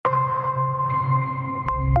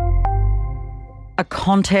a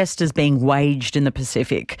contest is being waged in the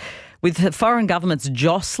Pacific, with foreign governments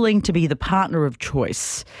jostling to be the partner of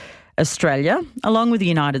choice. Australia, along with the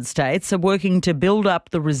United States, are working to build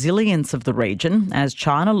up the resilience of the region as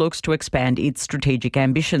China looks to expand its strategic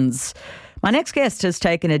ambitions. My next guest has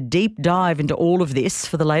taken a deep dive into all of this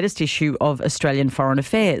for the latest issue of Australian Foreign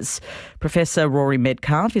Affairs. Professor Rory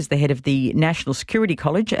Medcalf is the head of the National Security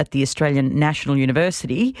College at the Australian National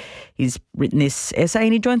University. He's written this essay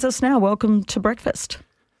and he joins us now. Welcome to Breakfast.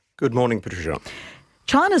 Good morning, Patricia.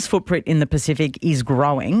 China's footprint in the Pacific is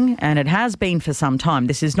growing, and it has been for some time.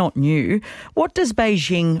 This is not new. What does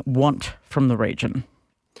Beijing want from the region?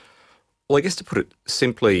 Well, I guess to put it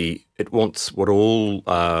simply, it wants what all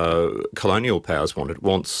colonial powers want. It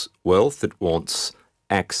wants wealth, it wants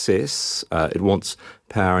access, it wants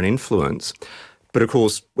power and influence. But of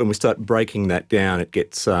course, when we start breaking that down, it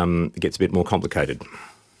gets a bit more complicated.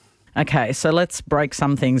 Okay, so let's break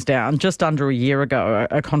some things down. Just under a year ago,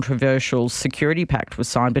 a controversial security pact was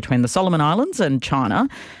signed between the Solomon Islands and China.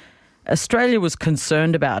 Australia was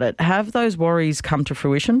concerned about it. Have those worries come to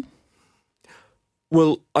fruition?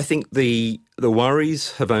 Well, I think the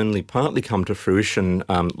worries have only partly come to fruition,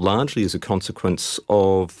 largely as a consequence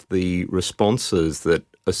of the responses that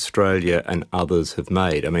Australia and others have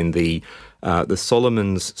made. I mean, the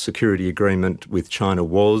Solomons security agreement with China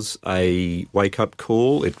was a wake-up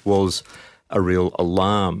call. It was a real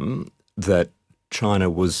alarm that China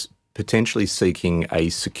was potentially seeking a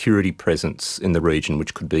security presence in the region,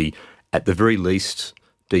 which could be, at the very least,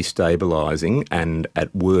 destabilising and,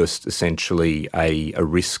 at worst, essentially a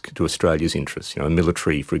risk to Australia's interests. You know, a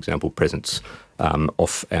military, for example, presence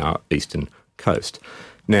off our eastern coast.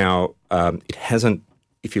 Now, it hasn't,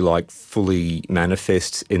 if you like, fully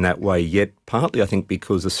manifests in that way yet, partly I think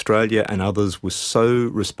because Australia and others were so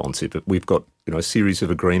responsive. We've got, a series of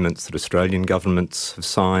agreements that Australian governments have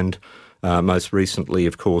signed, most recently,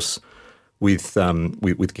 of course, with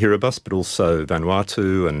Kiribati, but also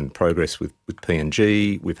Vanuatu and progress with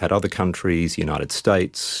PNG. We've had other countries, the United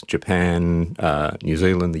States, Japan, New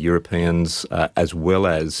Zealand, the Europeans, as well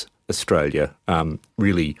as Australia,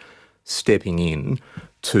 really stepping in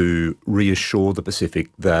to reassure the Pacific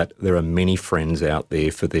that there are many friends out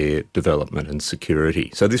there for their development and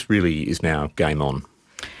security. So this really is now game on.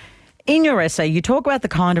 In your essay, you talk about the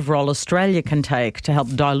kind of role Australia can take to help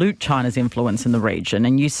dilute China's influence in the region,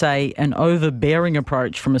 and you say an overbearing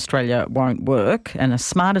approach from Australia won't work, and a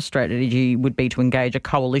smarter strategy would be to engage a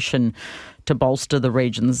coalition to bolster the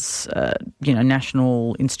region's,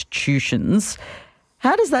 national institutions.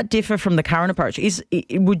 How does that differ from the current approach?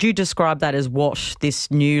 Would you describe that as what this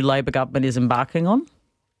new Labor government is embarking on?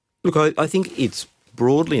 Look, I think it's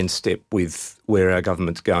broadly in step with where our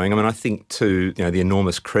government's going. I mean, I think to the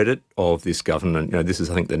enormous credit of this government, this is,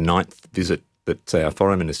 I think, the 9th visit that our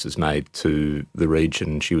foreign minister's made to the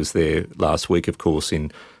region. She was there last week, of course,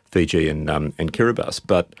 in Fiji and Kiribati.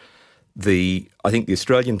 But I think the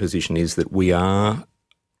Australian position is that we are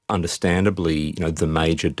understandably, the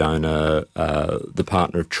major donor, the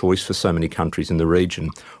partner of choice for so many countries in the region.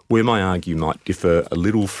 Where my argument might differ a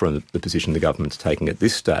little from the position the government's taking at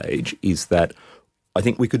this stage is that I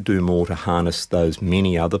think we could do more to harness those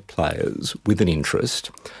many other players with an interest,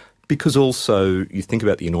 because also you think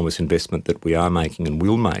about the enormous investment that we are making and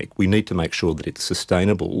will make. We need to make sure that it's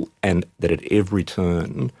sustainable and that at every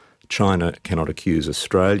turn China cannot accuse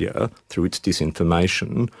Australia through its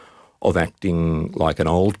disinformation of acting like an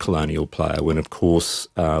old colonial player when, of course,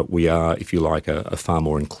 we are, if you like, a far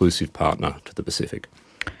more inclusive partner to the Pacific.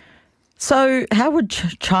 So how would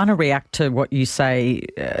China react to what you say,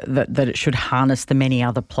 that it should harness the many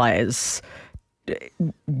other players?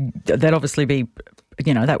 That'd obviously be,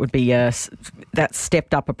 that would be, that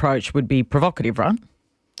stepped up approach would be provocative, right?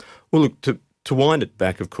 Well, look, to wind it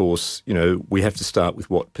back, of course, we have to start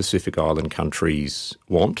with what Pacific Island countries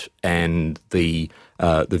want, and the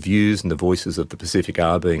views and the voices of the Pacific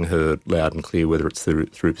are being heard loud and clear, whether it's through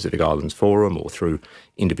Pacific Islands Forum or through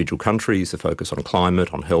individual countries, the focus on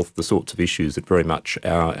climate, on health, the sorts of issues that very much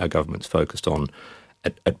our government's focused on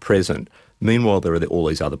at present. Meanwhile, there are all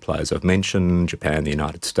these other players I've mentioned, Japan, the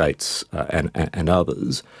United States, and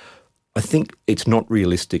others. I think it's not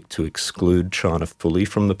realistic to exclude China fully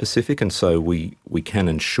from the Pacific, and so we can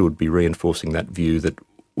and should be reinforcing that view that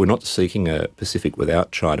we're not seeking a Pacific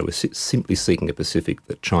without China. We're simply seeking a Pacific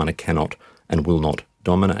that China cannot and will not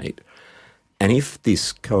dominate. And if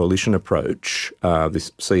this coalition approach,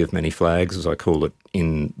 this sea of many flags, as I call it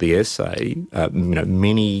in the essay,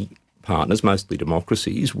 many partners, mostly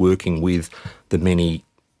democracies, working with the many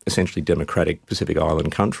essentially democratic Pacific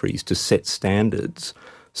Island countries to set standards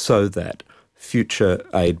so that future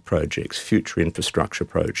aid projects, future infrastructure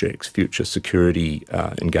projects, future security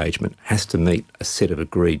engagement has to meet a set of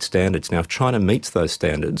agreed standards. Now, if China meets those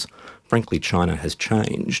standards, frankly, China has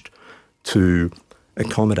changed to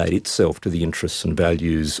accommodate itself to the interests and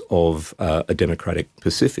values of a democratic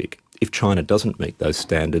Pacific. If China doesn't meet those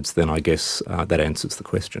standards, then I guess that answers the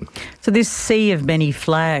question. So this sea of many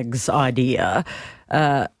flags idea,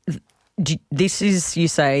 this is, you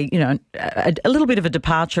say, a little bit of a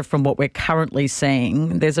departure from what we're currently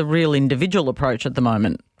seeing. There's a real individual approach at the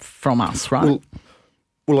moment from us, right?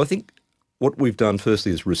 Well, I think what we've done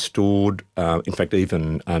firstly is restored, in fact,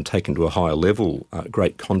 even taken to a higher level,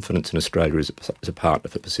 great confidence in Australia as a partner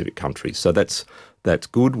for Pacific countries. So that's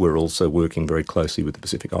good. We're also working very closely with the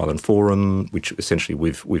Pacific Island Forum, which essentially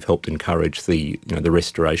we've helped encourage the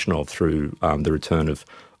restoration of through the return of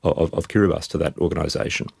Kiribati to that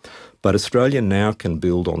organisation. But Australia now can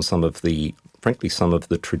build on some of the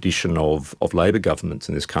tradition of Labor governments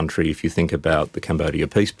in this country. If you think about the Cambodia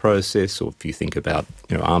peace process, or if you think about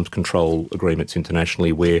arms control agreements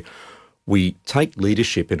internationally, where we take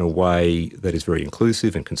leadership in a way that is very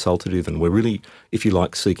inclusive and consultative, and we're really, if you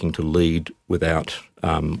like, seeking to lead without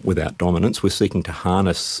dominance. We're seeking to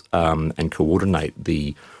harness and coordinate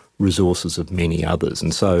the resources of many others.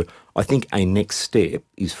 And so I think a next step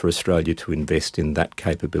is for Australia to invest in that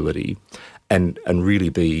capability and really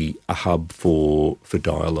be a hub for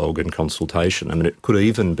dialogue and consultation. I mean, it could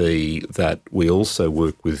even be that we also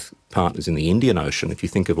work with partners in the Indian Ocean. If you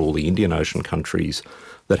think of all the Indian Ocean countries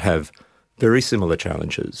that have very similar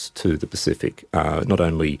challenges to the Pacific, not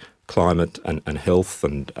only climate and health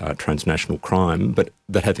and transnational crime, but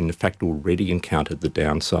that have in fact already encountered the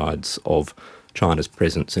downsides of China's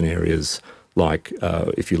presence in areas like,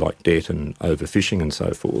 if you like, debt and overfishing and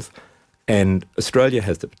so forth. And Australia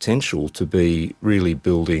has the potential to be really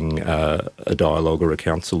building a dialogue or a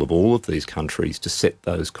council of all of these countries to set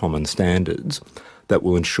those common standards that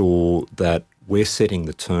will ensure that we're setting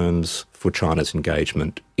the terms for China's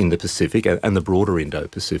engagement in the Pacific and the broader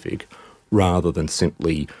Indo-Pacific, rather than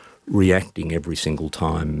simply reacting every single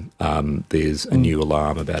time there's a new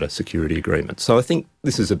alarm about a security agreement. So I think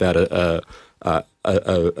this is about a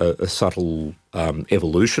subtle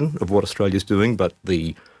evolution of what Australia's doing, but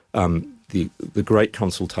the great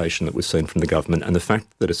consultation that we've seen from the government and the fact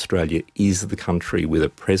that Australia is the country with a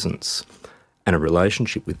presence and a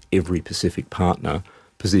relationship with every Pacific partner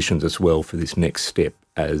positions us well for this next step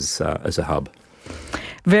as a hub.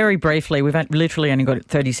 Very briefly, we've literally only got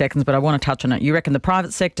 30 seconds, but I want to touch on it. You reckon the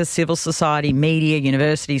private sector, civil society, media,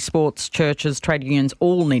 universities, sports, churches, trade unions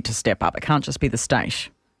all need to step up. It can't just be the state.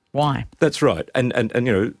 Why? That's right.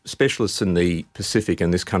 And specialists in the Pacific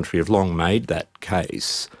and this country have long made that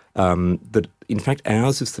case. That in fact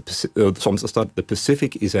ours is the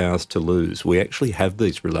Pacific is ours to lose. We actually have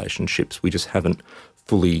these relationships. We just haven't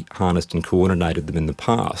fully harnessed and coordinated them in the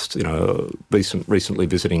past. Recently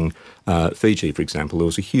visiting Fiji, for example, there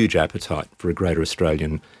was a huge appetite for a greater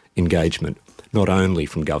Australian engagement, not only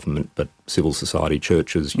from government but civil society,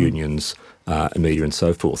 churches, unions, media and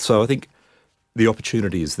so forth. So I think the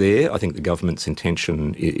opportunity is there. I think the government's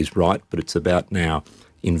intention is right, but it's about now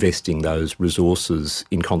investing those resources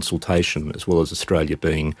in consultation, as well as Australia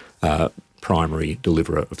being primary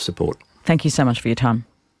deliverer of support. Thank you so much for your time.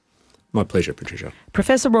 My pleasure, Patricia.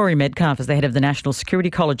 Professor Rory Medcalf is the head of the National Security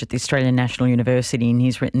College at the Australian National University, and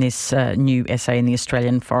he's written this new essay in the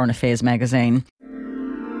Australian Foreign Affairs magazine.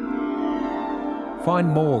 Find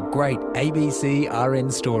more great ABC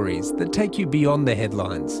RN stories that take you beyond the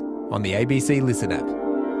headlines on the ABC Listen app.